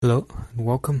Hello and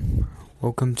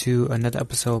welcome to another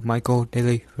episode of Michael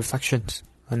Daily Reflections,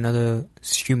 another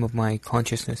stream of my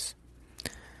consciousness.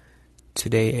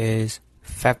 Today is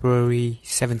February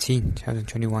 17,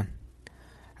 2021,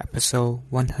 episode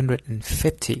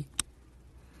 150,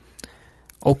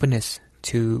 Openness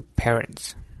to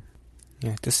Parents.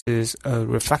 This is a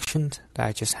reflection that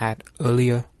I just had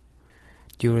earlier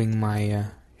during my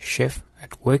shift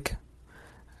at work.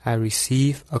 I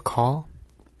received a call,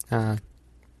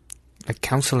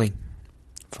 counseling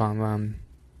from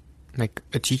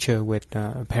a teacher with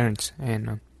parents,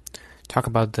 and talk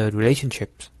about the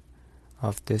relationships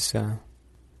of this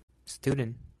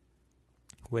student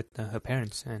with her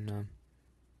parents, and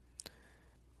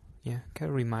kind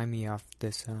of remind me of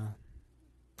this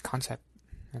concept.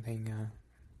 I think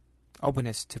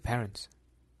openness to parents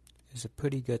is a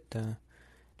pretty good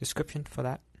description for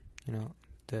that.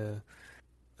 The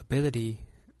ability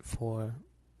for,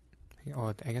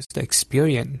 or I guess the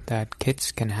experience that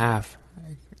kids can have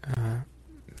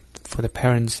for the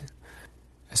parents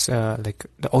as the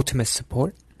ultimate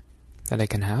support that they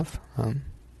can have,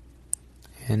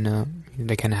 and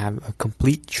they can have a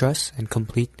complete trust and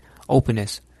complete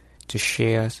openness to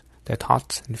share their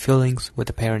thoughts and feelings with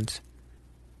the parents.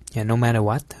 No matter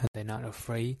what, they're not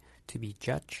afraid to be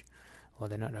judged, or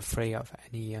they're not afraid of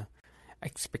any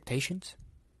expectations.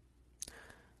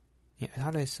 I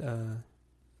thought it's a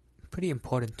pretty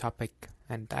important topic,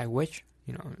 and I wish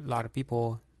a lot of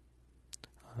people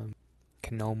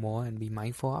can know more and be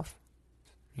mindful of.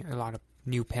 A lot of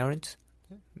new parents,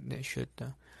 they should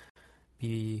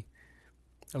be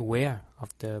aware of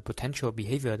the potential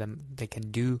behavior that they can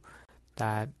do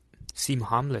that seem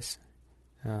harmless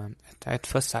at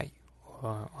first sight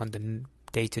or on the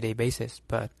day-to-day basis,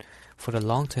 but for the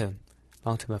long-term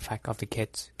effect of the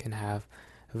kids can have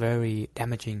a very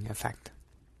damaging effect.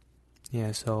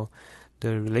 So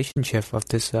the relationship of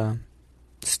this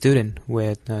student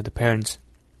with the parents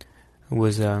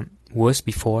was worse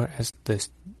before, as the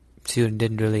student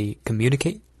didn't really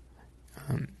communicate.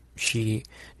 She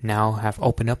now have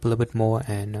opened up a little bit more,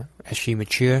 and as she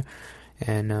mature,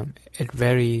 and it's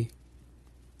very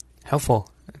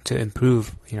helpful to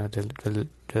improve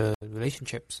the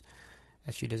relationships,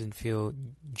 as she doesn't feel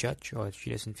judged, or she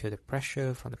doesn't feel the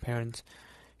pressure from the parents.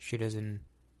 She doesn't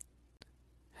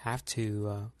have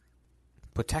to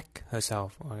protect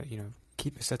herself, or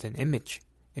keep a certain image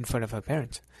in front of her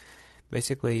parents.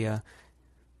 Basically,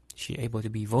 she's able to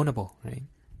be vulnerable, right?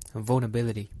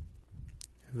 Vulnerability,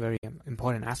 very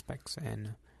important aspects.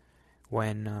 And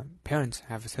when parents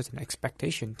have certain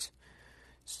expectations,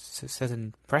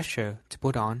 certain pressure to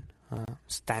put on,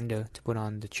 standard to put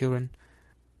on the children,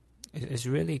 it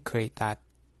really create that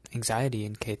anxiety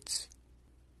in kids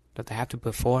that they have to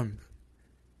perform,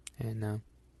 and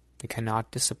they cannot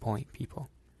disappoint people.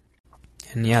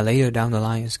 And later down the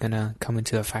line, it's gonna come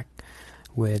into effect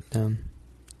with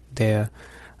their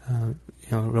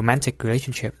romantic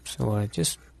relationships, or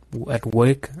just at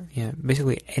work.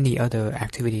 Basically any other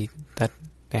activity that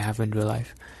they have in real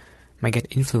life might get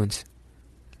influenced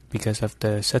because of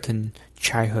the certain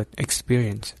childhood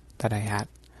experience that they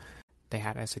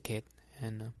had as a kid.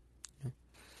 And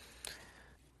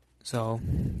so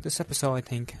this episode, I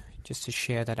think, just to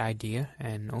share that idea,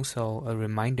 and also a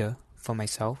reminder for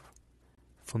myself,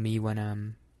 for me, when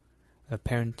I'm a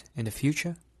parent in the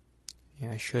future,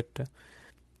 I should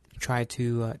try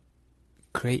to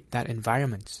create that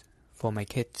environment for my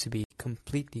kids to be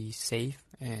completely safe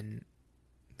and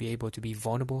be able to be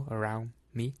vulnerable around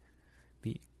me,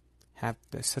 have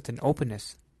a certain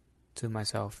openness to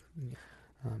myself,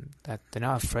 that they're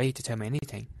not afraid to tell me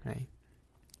anything, right?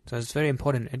 So it's very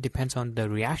important. It depends on the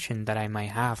reaction that I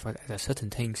might have at certain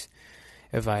things.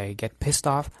 If I get pissed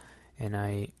off and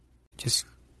I just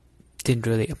didn't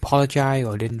really apologize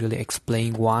or didn't really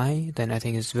explain why, then I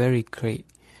think it's very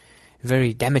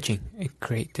damaging. It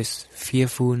creates this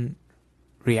fearful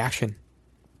reaction,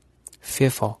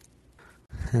 fearful.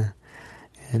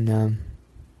 And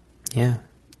an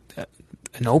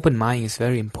open mind is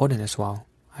very important as well.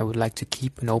 I would like to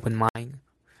keep an open mind,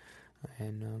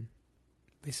 and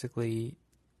basically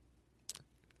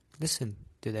listen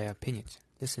to their opinions,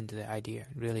 listen to their idea,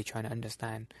 really trying to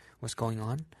understand what's going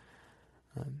on.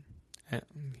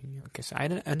 Because I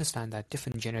understand that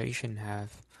different generations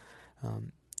have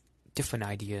different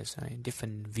ideas, right?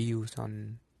 Different views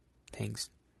on things,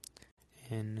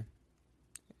 and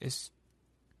it's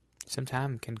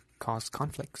sometimes can cause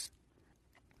conflicts.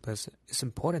 But it's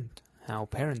important how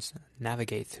parents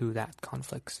navigate through that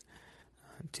conflicts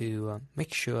to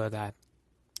make sure that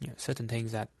certain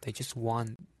things that they just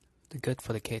want the good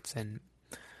for the kids, and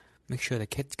make sure the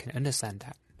kids can understand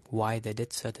that why they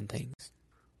did certain things.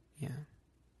 Yeah.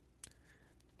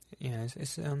 Yeah,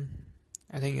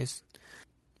 I think it's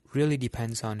really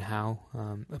depends on how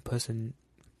a person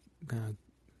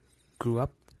grew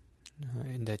up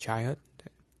in their childhood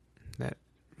that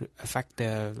affect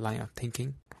their line of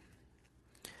thinking.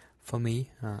 For me,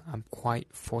 I'm quite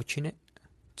fortunate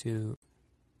to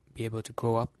be able to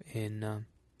grow up in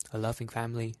a loving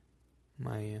family.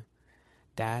 My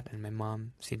dad and my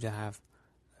mom seem to have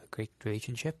great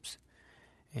relationships,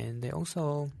 and they're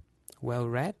also well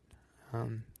read. I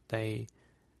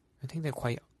think they're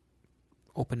quite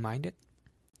open-minded,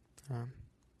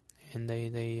 and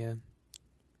they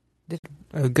did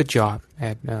a good job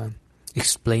at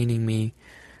explaining me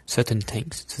certain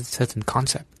things, certain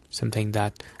concepts, something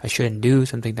that I shouldn't do,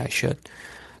 something that I should.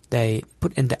 They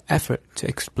put in the effort to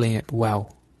explain it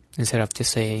well, instead of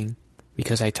just saying,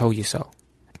 because I told you so.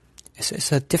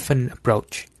 It's a different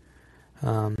approach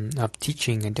of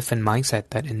teaching, a different mindset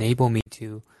that enable me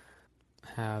to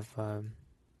have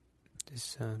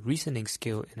this reasoning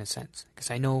skill in a sense.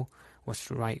 Because I know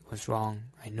what's right, what's wrong.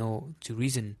 I know to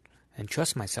reason and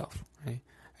trust myself. Right?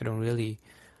 I don't really,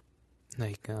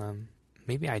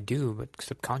 maybe I do, but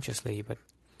subconsciously. But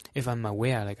if I'm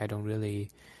aware, I don't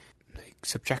really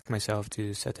subject myself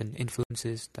to certain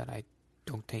influences that I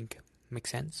don't think make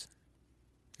sense.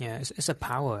 Yeah, it's a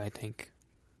power, I think,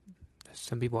 that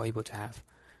some people are able to have,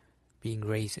 being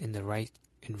raised in the right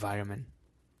environment.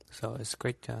 So it's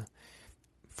great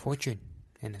fortune,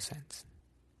 in a sense.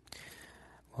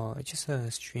 Well, it's just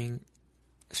a stream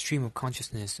of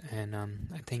consciousness, and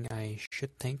I think I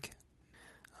should think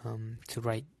to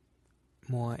write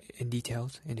more in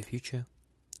details in the future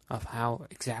of how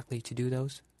exactly to do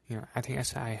those. I think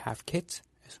as I have kids,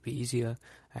 it'll be easier.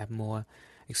 I have more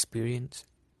experience.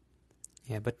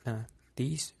 Yeah, but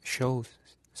these shows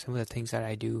some of the things that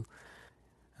I do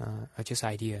are just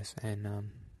ideas,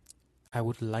 and I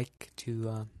would like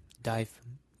to dive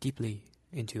deeply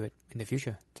into it in the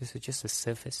future. This is just a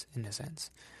surface in a sense,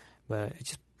 but it's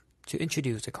just to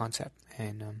introduce the concept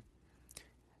and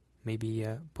maybe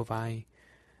provide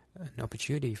an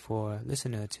opportunity for a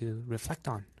listener to reflect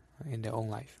on in their own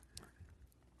life.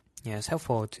 Yeah, it's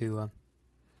helpful to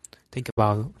think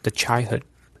about the childhood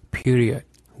period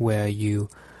where you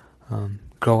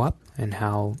grow up and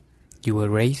how you were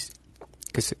raised,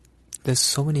 because there's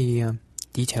so many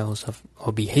details of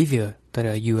or behavior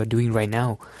that you are doing right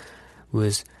now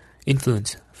was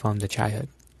influenced from the childhood.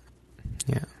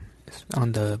 Yeah, it's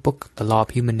on the book, The Law of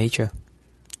Human Nature.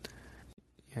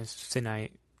 Yes, since I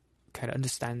kind of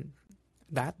understand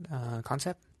that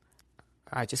concept,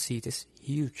 I just see this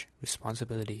huge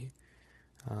responsibility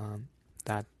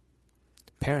that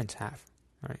parents have,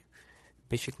 right?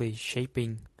 Basically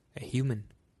shaping a human.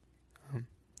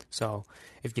 So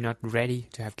if you're not ready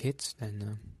to have kids,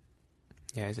 then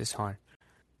it's hard.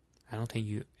 I don't think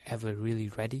you're ever really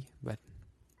ready, but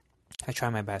I try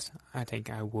my best. I think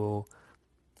I will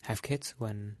have kids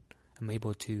when I'm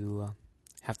able to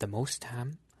have the most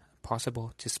time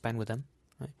possible to spend with them.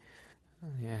 Right?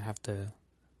 I have the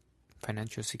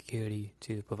financial security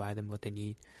to provide them what they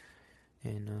need,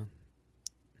 and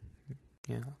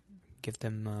give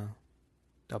them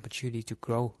the opportunity to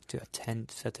grow, to attend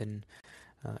certain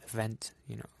events.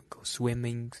 Go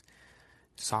swimming,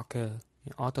 soccer,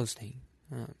 all those things.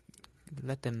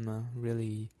 Let them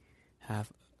really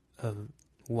have a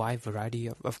wide variety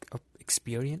of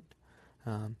experience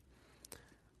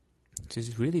to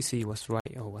really see what's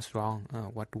right or what's wrong,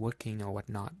 what's working or what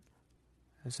not.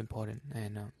 That's important.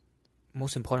 And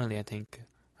most importantly, I think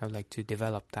I would like to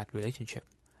develop that relationship,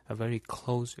 a very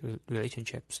close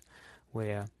relationships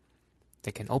where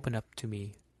they can open up to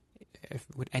me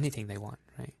with anything they want,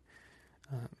 right?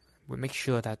 We make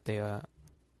sure that they are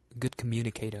a good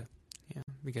communicator,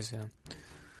 because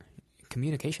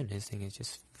communication is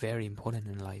just very important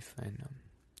in life, and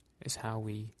it's how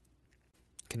we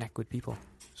connect with people.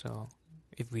 So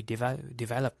if we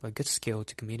develop a good skill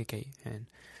to communicate, and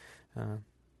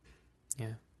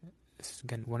it's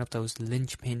again one of those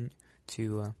linchpin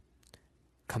to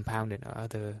compound in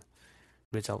other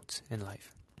results in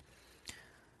life.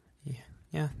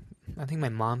 Yeah, I think my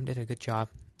mom did a good job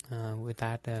with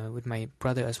that. With my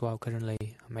brother as well. Currently,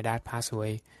 my dad passed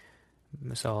away,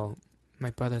 so my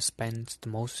brother spends the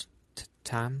most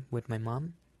time with my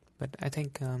mom. But I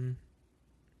think,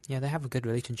 they have a good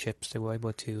relationships. They were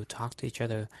able to talk to each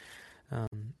other,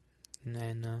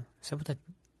 and some of the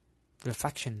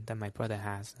reflection that my brother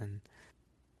has, and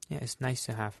it's nice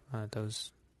to have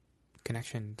those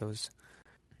connection, those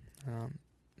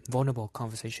vulnerable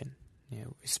conversation,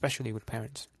 especially with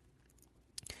parents.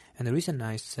 And the reason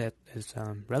I said is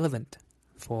relevant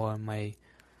for my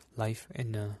life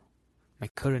in my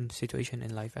current situation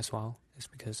in life as well is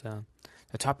because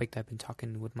the topic that I've been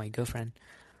talking with my girlfriend.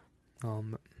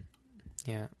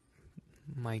 Yeah,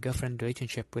 my girlfriend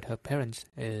relationship with her parents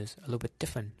is a little bit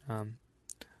different.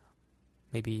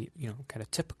 Maybe kind of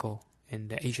typical in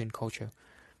the Asian culture,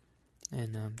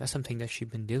 and that's something that she's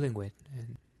been dealing with.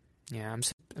 And yeah,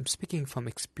 I'm speaking from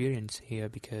experience here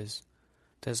because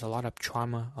there's a lot of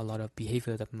trauma, a lot of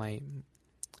behavior that my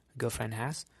girlfriend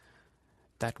has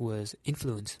that was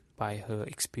influenced by her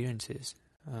experiences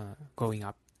growing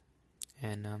up,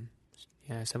 and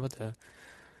yeah, some of the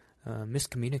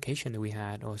miscommunication that we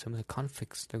had, or some of the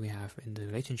conflicts that we have in the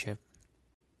relationship,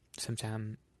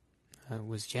 sometimes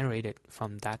was generated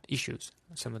from that issues,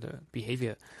 some of the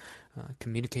behavior,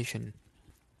 communication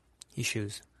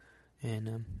issues,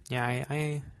 and yeah,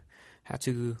 I had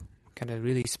to kind of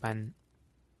really spend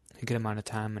a good amount of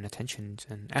time and attention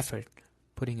and effort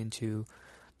putting into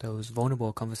those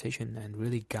vulnerable conversations and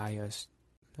really guide us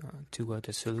toward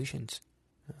the solutions.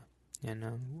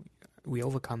 And we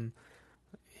overcome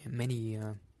many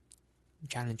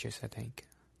challenges, I think,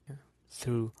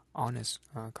 through honest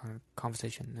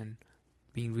conversation and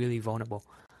being really vulnerable.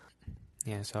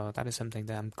 Yeah, so that is something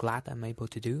that I'm glad I'm able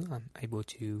to do. I'm able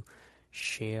to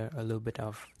share a little bit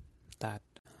of that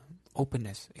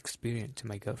openness experience to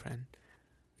my girlfriend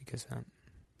because,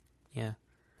 yeah,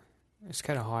 it's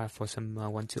kind of hard for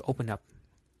someone to open up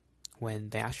when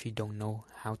they actually don't know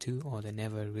how to, or they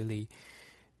never really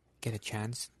get a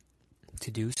chance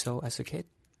to do so as a kid.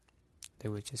 They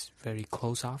were just very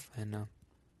close off and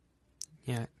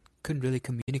yeah, couldn't really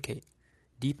communicate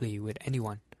deeply with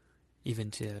anyone,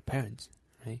 even to their parents,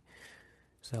 right?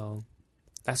 So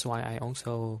that's why I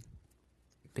also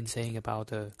been saying about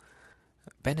the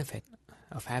benefit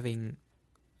of having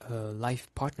a life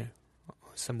partner,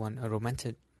 or someone, a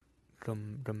romantic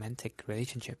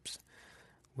relationships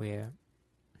where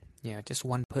just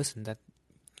one person that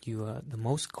you are the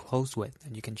most close with,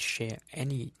 and you can share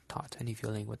any thought, any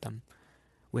feeling with them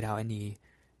without any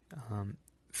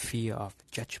fear of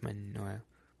judgment, or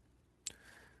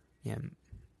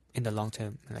in the long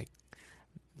term, like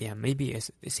maybe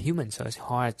it's human, so it's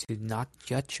hard to not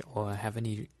judge or have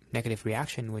any negative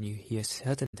reaction when you hear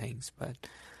certain things. But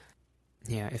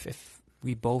if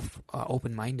we both are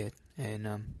open-minded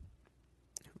and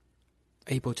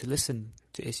able to listen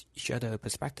to each other's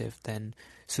perspective, then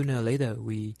sooner or later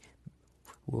we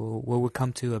will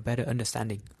come to a better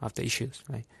understanding of the issues,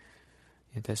 right?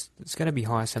 It's gonna be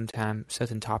hard sometimes,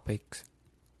 certain topics,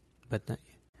 but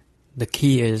the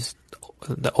key is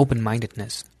the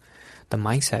open-mindedness, the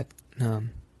mindset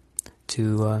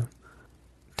to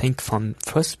think from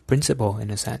first principle in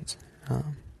a sense.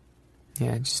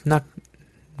 Just not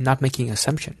making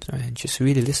assumptions, right? Just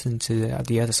really listen to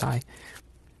the other side.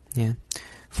 Yeah,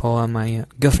 for my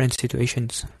girlfriend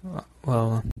situations,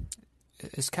 well,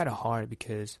 it's kind of hard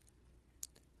because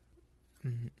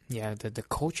the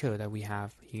culture that we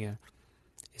have here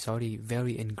is already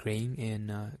very ingrained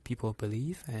in people's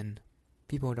belief, and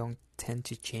people don't tend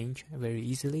to change very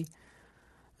easily.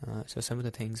 So some of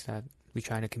the things that we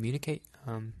try to communicate,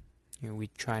 we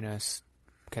try to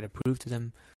kind of prove to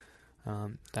them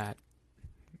that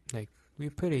like we're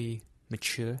pretty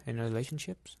mature in our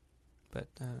relationships, but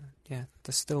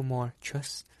there's still more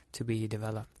trust to be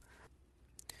developed.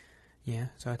 Yeah,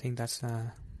 so I think that's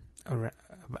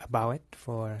about it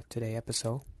for today's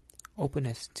episode.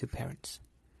 Openness to parents.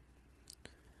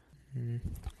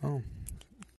 Oh,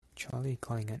 Charlie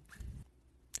calling it.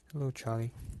 Hello,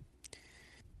 Charlie.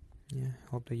 Yeah,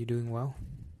 hope that you're doing well.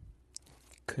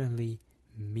 Currently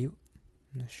mute.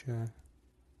 Not sure.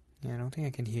 Yeah, I don't think I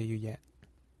can hear you yet.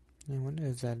 I wonder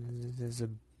if there's a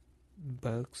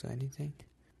bugs or anything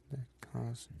that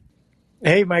cause.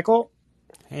 Hey, Michael.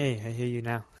 Hey, I hear you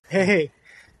now. Hey.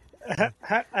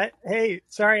 Hey,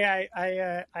 sorry.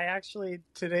 I actually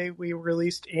today we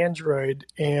released Android,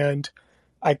 and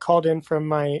I called in from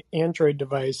my Android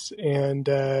device, and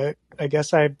I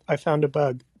guess I found a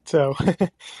bug. So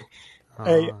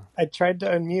I tried to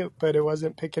unmute, but it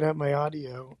wasn't picking up my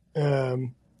audio,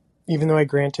 even though I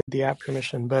granted the app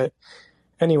permission. But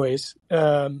anyways,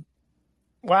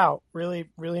 wow, really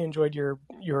enjoyed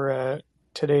your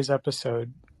today's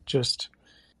episode. Just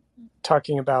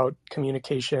talking about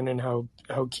communication and how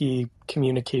key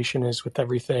communication is with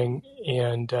everything,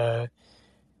 and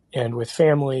with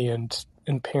family and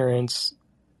parents,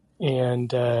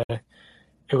 and it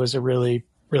was a really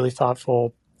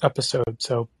thoughtful episode.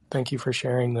 So thank you for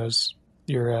sharing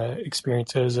your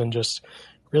experiences and just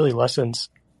really lessons.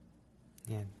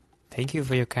 Yeah, thank you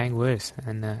for your kind words,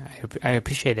 and I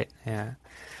appreciate it.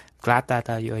 Glad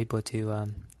that you're able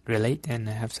to relate and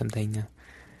have something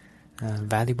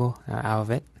valuable out of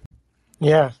it.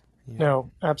 Yeah. Yeah.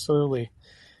 No, absolutely.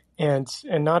 And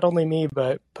not only me,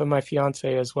 but my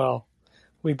fiance as well.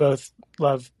 We both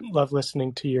love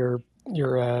listening to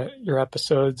your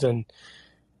episodes, and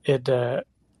it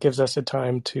gives us a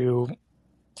time to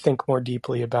think more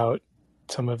deeply about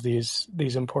some of these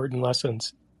important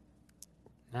lessons.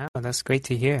 No, that's great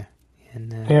to hear.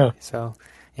 And Yeah, so,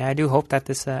 yeah, I do hope that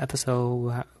this episode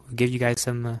will give you guys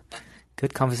some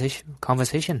good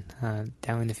conversation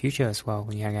down in the future as well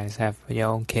when you guys have your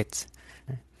own kids.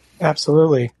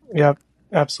 absolutely. Yep,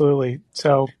 absolutely.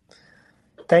 So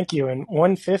thank you. And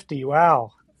 150,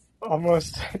 wow,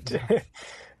 almost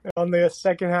on the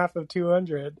second half of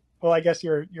 200. Well, I guess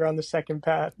you're on the second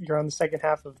path. You're on the second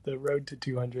half of the road to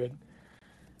 200.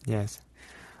 Yes.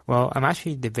 Well, I'm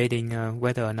actually debating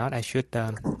whether or not I should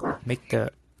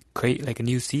create like a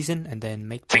new season and then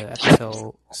make the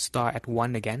episode start at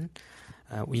one again.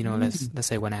 Let's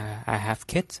say when I have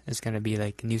kids, it's gonna be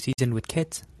like a new season with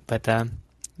kids. But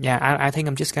yeah, I think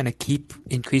I'm just gonna keep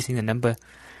increasing the number,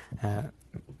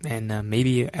 and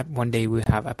maybe one day we'll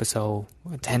have episode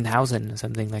 10,000 or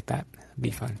something like that. It'd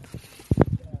be fun.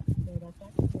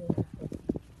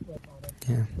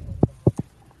 Yeah,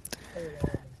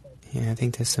 yeah. I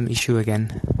think there's some issue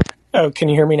again. Oh, can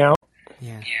you hear me now?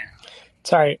 Yeah.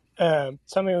 Sorry.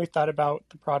 Something we thought about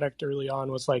the product early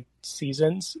on was like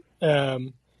seasons.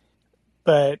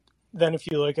 But then if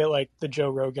you look at like the Joe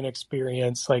Rogan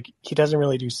experience, like he doesn't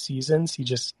really do seasons. He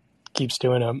just keeps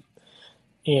doing them.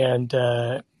 And,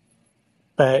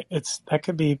 but that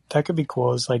could be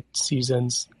cool as like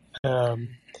seasons.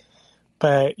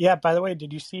 But yeah, by the way,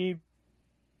 did you see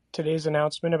today's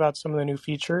announcement about some of the new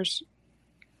features?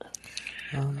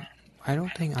 I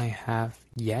don't think I have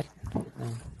yet.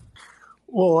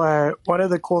 Well, one of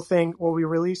the cool we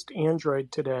released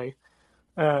Android today.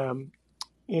 But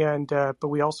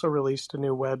we also released a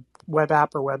new web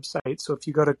app or website. So if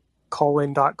you go to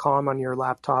callin.com on your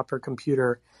laptop or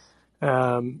computer,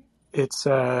 it's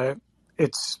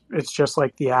just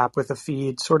like the app with a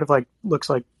feed, sort of like looks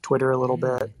like Twitter a little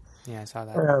bit. Yeah, I saw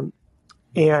that.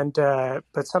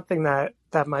 But something that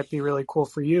might be really cool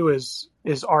for you is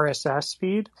RSS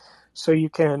feed. So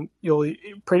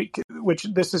which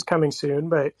this is coming soon,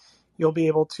 but you'll be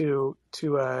able to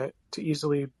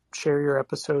easily share your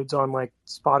episodes on like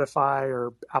Spotify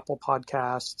or Apple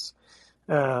Podcasts,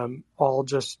 all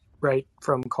just right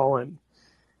from Callin.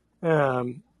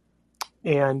 So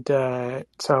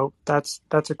that's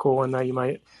a cool one that you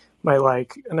might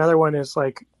like. Another one is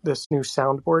like this new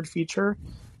soundboard feature.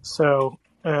 So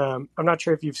I'm not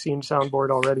sure if you've seen soundboard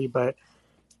already, but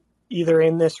either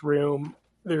in this room,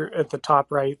 there at the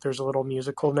top right, there's a little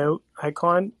musical note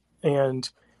icon, and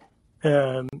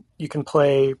you can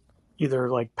play either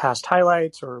like past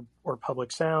highlights or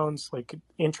public sounds like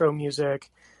intro music,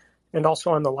 and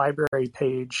also on the library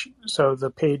page. So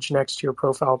the page next to your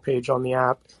profile page on the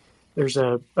app, there's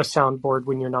a soundboard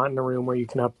when you're not in a room where you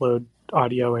can upload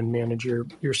audio and manage your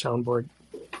soundboard.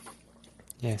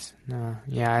 Yes.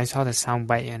 Yeah, I saw the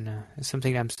soundbite, and it's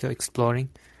something that I'm still exploring.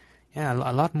 Yeah,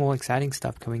 a lot more exciting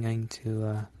stuff coming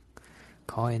into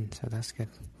Callin, so that's good.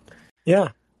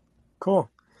 Yeah, cool.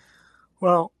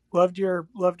 Well, loved your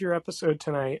episode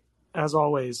tonight. As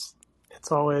always,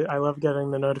 I love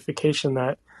getting the notification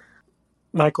that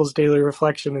Michael's Daily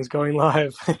Reflection is going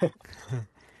live.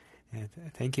 Yeah,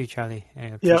 thank you, Charlie. I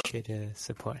appreciate the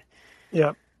support.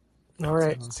 Yep. All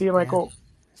right. See you, Michael. Yeah,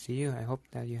 see you. I hope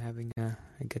that you're having a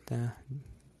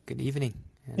good evening.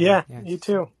 Yeah, you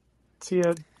too. See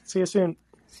you soon.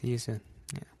 See you soon.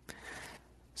 Yeah.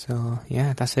 So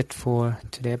yeah, that's it for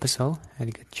today's episode. I had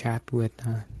a good chat with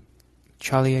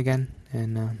Charlie again,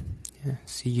 and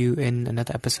see you in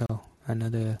another episode,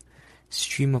 another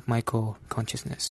stream of Michael consciousness.